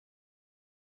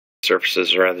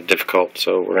surfaces are rather difficult,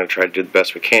 so we're going to try to do the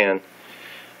best we can.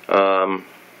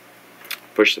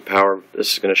 Push the power.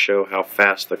 This is going to show how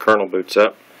fast the kernel boots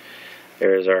up.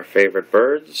 There's our favorite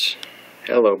birds.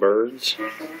 Hello, birds.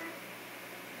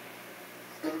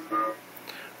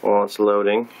 While it's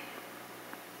loading.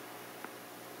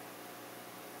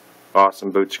 Awesome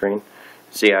boot screen.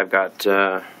 See, I've got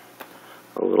a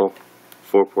little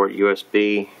 4-port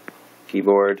USB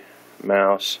keyboard,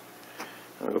 mouse.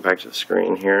 I'll go back to the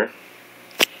screen here.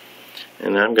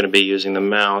 And I'm going to be using the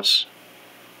mouse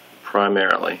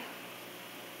primarily.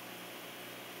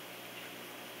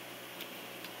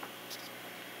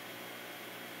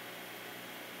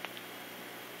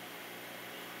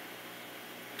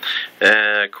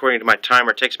 According to my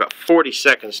timer, it takes about 40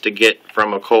 seconds to get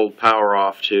from a cold power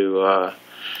off to a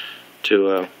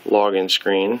login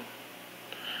screen.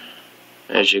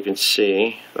 As you can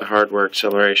see, the hardware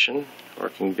acceleration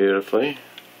working beautifully.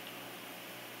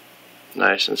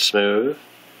 Nice and smooth.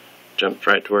 Jumped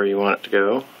right to where you want it to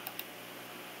go.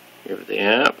 Give it the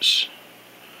apps.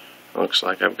 Looks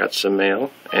like I've got some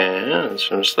mail. And it's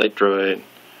from Slate Droid.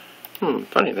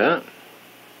 Funny that.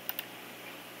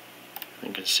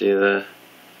 You can see the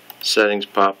settings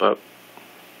pop up.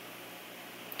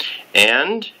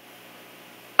 And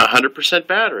 100%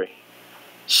 battery.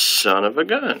 Son of a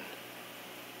gun.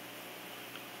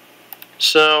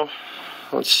 So,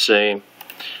 let's see.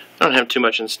 I don't have too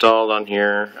much installed on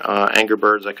here. Angry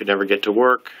Birds I could never get to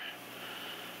work.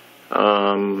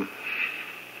 I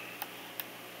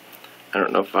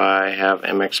don't know if I have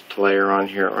MX Player on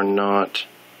here or not.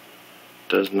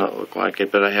 Does not look like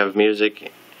it, but I have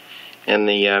music. And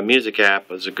the music app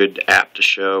is a good app to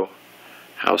show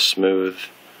how smooth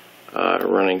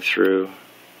running through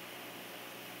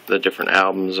the different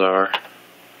albums are.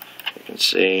 You can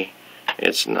see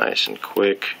it's nice and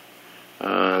quick.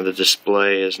 The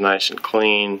display is nice and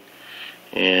clean,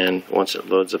 and once it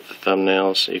loads up the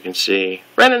thumbnails, you can see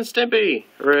Ren and Stimpy!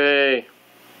 Hooray!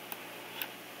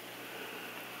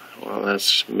 Well,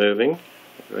 that's moving.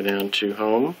 Go down to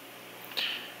home,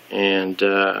 and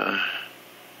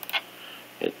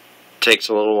it takes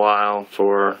a little while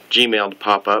for Gmail to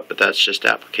pop up, but that's just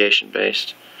application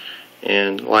based.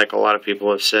 And like a lot of people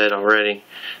have said already,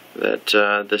 that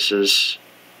this is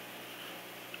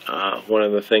one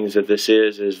of the things that this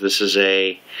is this is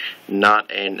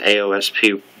not an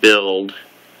AOSP build,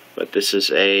 but this is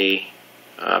a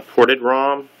ported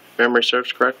ROM, if memory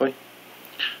serves correctly.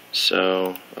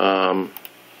 So,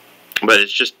 but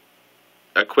it's just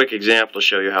a quick example to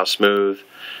show you how smooth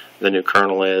the new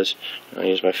kernel is. I'll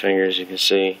use my fingers, you can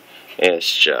see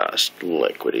it's just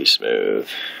liquidy smooth.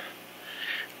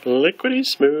 Liquidy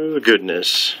smooth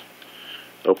goodness.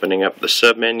 Opening up the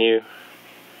submenu.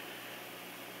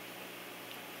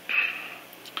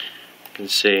 You can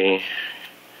see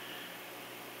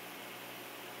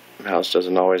the mouse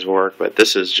doesn't always work, but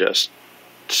this is just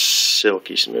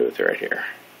silky smooth right here.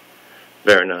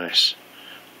 Very nice.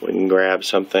 We can grab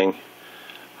something.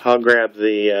 I'll grab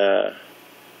the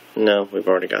no, we've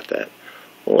already got that.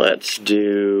 Let's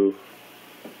do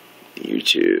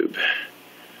YouTube.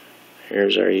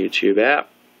 Here's our YouTube app.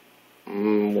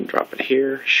 We'll drop it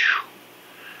here.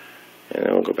 And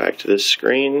then we'll go back to this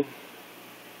screen.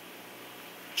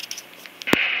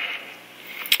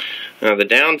 Now the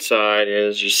downside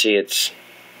is you see its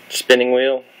spinning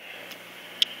wheel.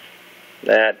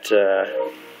 That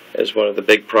is one of the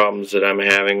big problems that I'm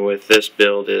having with this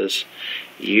build is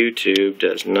YouTube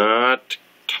does not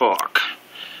talk.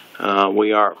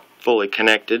 We are fully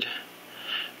connected,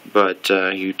 but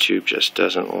YouTube just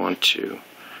doesn't want to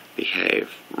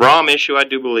behave. ROM issue, I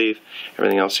do believe.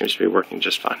 Everything else seems to be working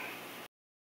just fine.